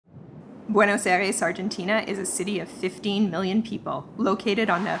Buenos Aires, Argentina is a city of 15 million people, located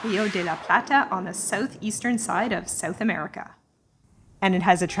on the Rio de la Plata on the southeastern side of South America. And it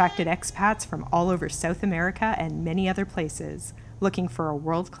has attracted expats from all over South America and many other places, looking for a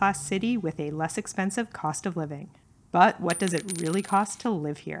world-class city with a less expensive cost of living. But what does it really cost to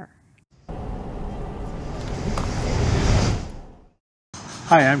live here?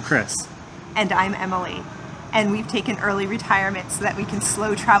 Hi, I'm Chris. And I'm Emily. And we've taken early retirement so that we can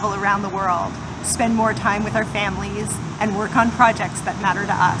slow travel around the world, spend more time with our families, and work on projects that matter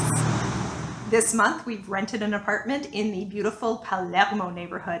to us. This month, we've rented an apartment in the beautiful Palermo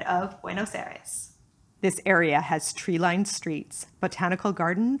neighborhood of Buenos Aires. This area has tree-lined streets, botanical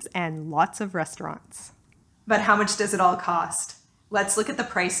gardens, and lots of restaurants. But how much does it all cost? Let's look at the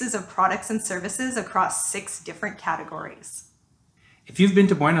prices of products and services across 6 different categories. If you've been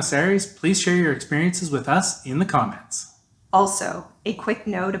to Buenos Aires, please share your experiences with us in the comments. Also, a quick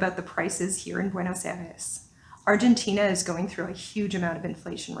note about the prices here in Buenos Aires. Argentina is going through a huge amount of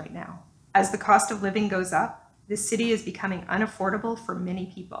inflation right now. As the cost of living goes up, this city is becoming unaffordable for many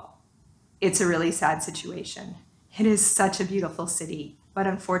people. It's a really sad situation. It is such a beautiful city, but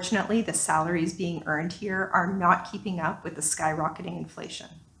unfortunately, the salaries being earned here are not keeping up with the skyrocketing inflation.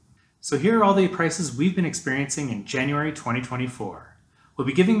 So here are all the prices we've been experiencing in January 2024. We'll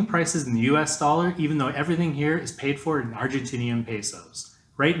be giving the prices in the US dollar, even though everything here is paid for in Argentinian pesos.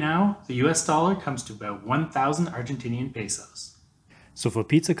 Right now, the US dollar comes to about 1,000 Argentinian pesos. So if a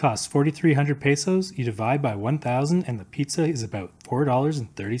pizza costs 4,300 pesos, you divide by 1,000 and the pizza is about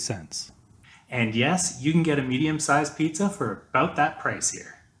 $4.30. And yes, you can get a medium-sized pizza for about that price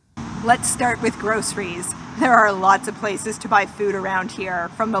here. Let's start with groceries. There are lots of places to buy food around here,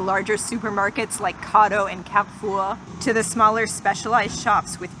 from the larger supermarkets like Cado and Carrefour to the smaller specialized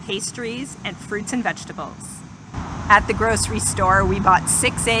shops with pastries and fruits and vegetables. At the grocery store, we bought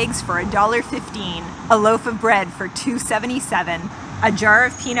 6 eggs for $1.15, a loaf of bread for $2.77, a jar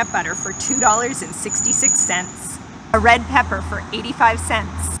of peanut butter for $2.66, a red pepper for 85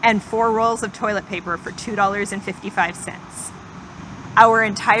 cents, and 4 rolls of toilet paper for $2.55. Our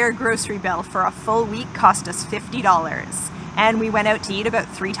entire grocery bill for a full week cost us $50, and we went out to eat about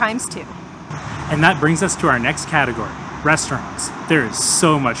 3 times too. And that brings us to our next category, restaurants. There is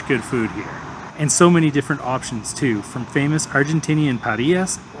so much good food here, and so many different options too, from famous Argentinian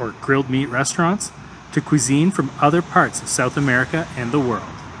parillas or grilled meat restaurants to cuisine from other parts of South America and the world.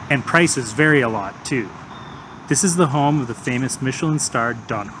 And prices vary a lot too. This is the home of the famous Michelin-starred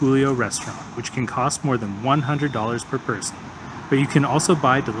Don Julio restaurant, which can cost more than $100 per person. But you can also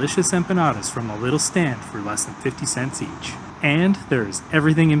buy delicious empanadas from a little stand for less than 50 cents each. And there is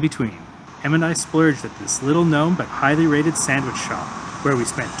everything in between. Em and I splurged at this little known but highly rated sandwich shop, where we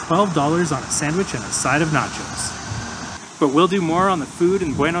spent $12 on a sandwich and a side of nachos. But we'll do more on the food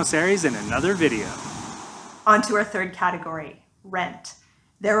in Buenos Aires in another video. On to our third category, rent.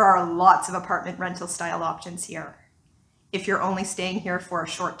 There are lots of apartment rental style options here. If you're only staying here for a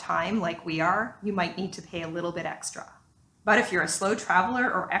short time, like we are, you might need to pay a little bit extra. But if you're a slow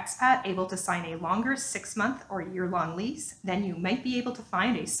traveler or expat able to sign a longer 6-month or year-long lease, then you might be able to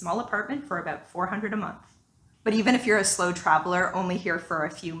find a small apartment for about $400 a month. But even if you're a slow traveler only here for a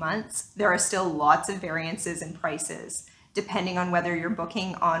few months, there are still lots of variances in prices, depending on whether you're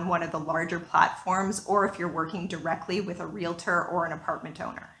booking on one of the larger platforms or if you're working directly with a realtor or an apartment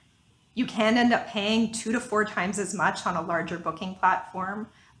owner. You can end up paying 2 to 4 times as much on a larger booking platform,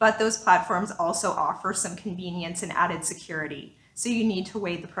 but those platforms also offer some convenience and added security, so you need to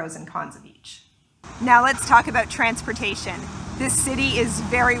weigh the pros and cons of each. Now let's talk about transportation. This city is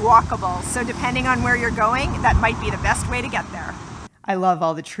very walkable, so depending on where you're going, that might be the best way to get there. I love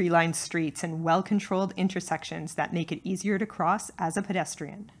all the tree-lined streets and well-controlled intersections that make it easier to cross as a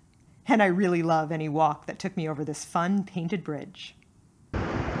pedestrian. And I really love any walk that took me over this fun painted bridge.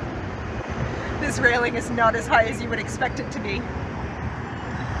 This railing is not as high as you would expect it to be.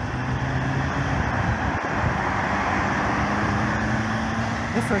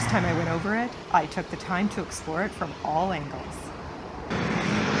 The first time I went over it, I took the time to explore it from all angles.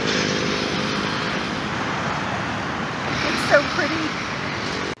 It's so pretty.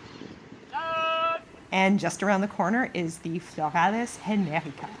 And just around the corner is the Florales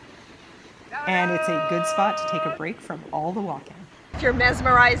Generica. And it's a good spot to take a break from all the walking. If you're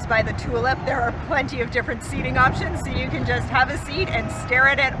mesmerized by the tulip, there are plenty of different seating options, so you can just have a seat and stare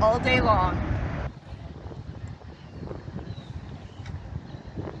at it all day long.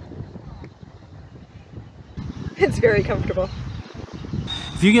 It's very comfortable.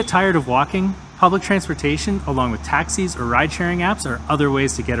 If you get tired of walking, public transportation along with taxis or ride-sharing apps are other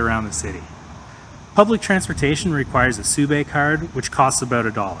ways to get around the city. Public transportation requires a SUBE card, which costs about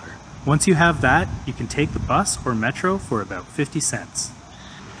 $1. Once you have that, you can take the bus or metro for about 50 cents.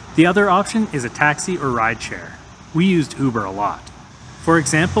 The other option is a taxi or rideshare. We used Uber a lot. For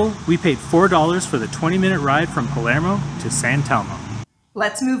example, we paid $4 for the 20-minute ride from Palermo to San Telmo.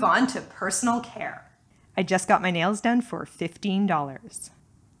 Let's move on to personal care. I just got my nails done for $15.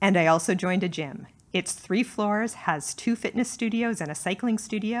 And I also joined a gym. It's 3 floors, has 2 fitness studios and a cycling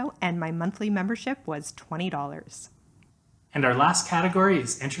studio, and my monthly membership was $20. And our last category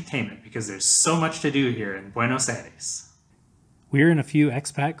is entertainment because there's so much to do here in Buenos Aires. We're in a few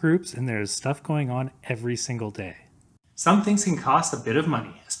expat groups and there's stuff going on every single day. Some things can cost a bit of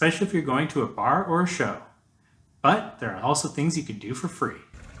money, especially if you're going to a bar or a show. But there are also things you can do for free.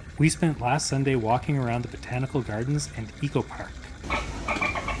 We spent last Sunday walking around the botanical gardens and eco park.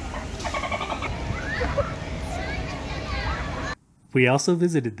 We also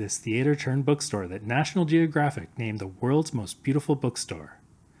visited this theater-turned bookstore that National Geographic named the world's most beautiful bookstore.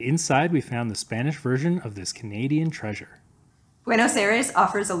 Inside, we found the Spanish version of this Canadian treasure. Buenos Aires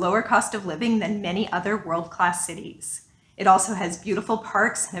offers a lower cost of living than many other world-class cities. It also has beautiful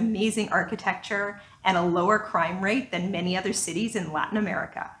parks and amazing architecture and a lower crime rate than many other cities in Latin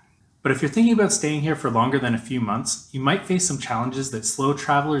America. But if you're thinking about staying here for longer than a few months, you might face some challenges that slow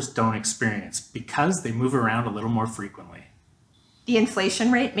travelers don't experience because they move around a little more frequently. The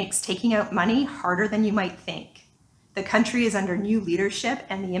inflation rate makes taking out money harder than you might think. The country is under new leadership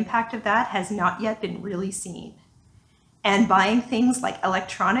and the impact of that has not yet been really seen. And buying things like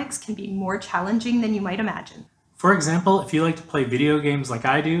electronics can be more challenging than you might imagine. For example, if you like to play video games like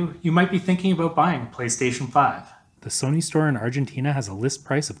I do, you might be thinking about buying a PlayStation 5. The Sony store in Argentina has a list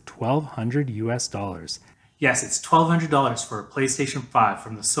price of $1,200 US. Yes, it's $1,200 for a PlayStation 5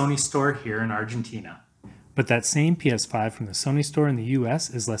 from the Sony store here in Argentina. But that same PS5 from the Sony store in the US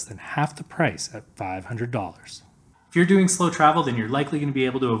is less than half the price at $500. If you're doing slow travel, then you're likely going to be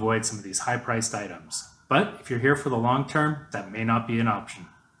able to avoid some of these high-priced items. But if you're here for the long term, that may not be an option.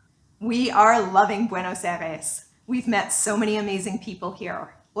 We are loving Buenos Aires. We've met so many amazing people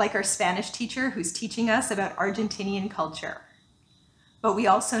here, like our Spanish teacher who's teaching us about Argentinian culture. But we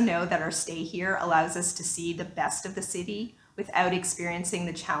also know that our stay here allows us to see the best of the city without experiencing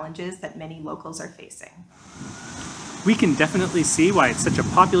the challenges that many locals are facing. We can definitely see why it's such a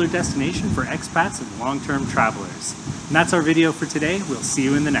popular destination for expats and long-term travelers. And that's our video for today. We'll see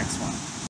you in the next one.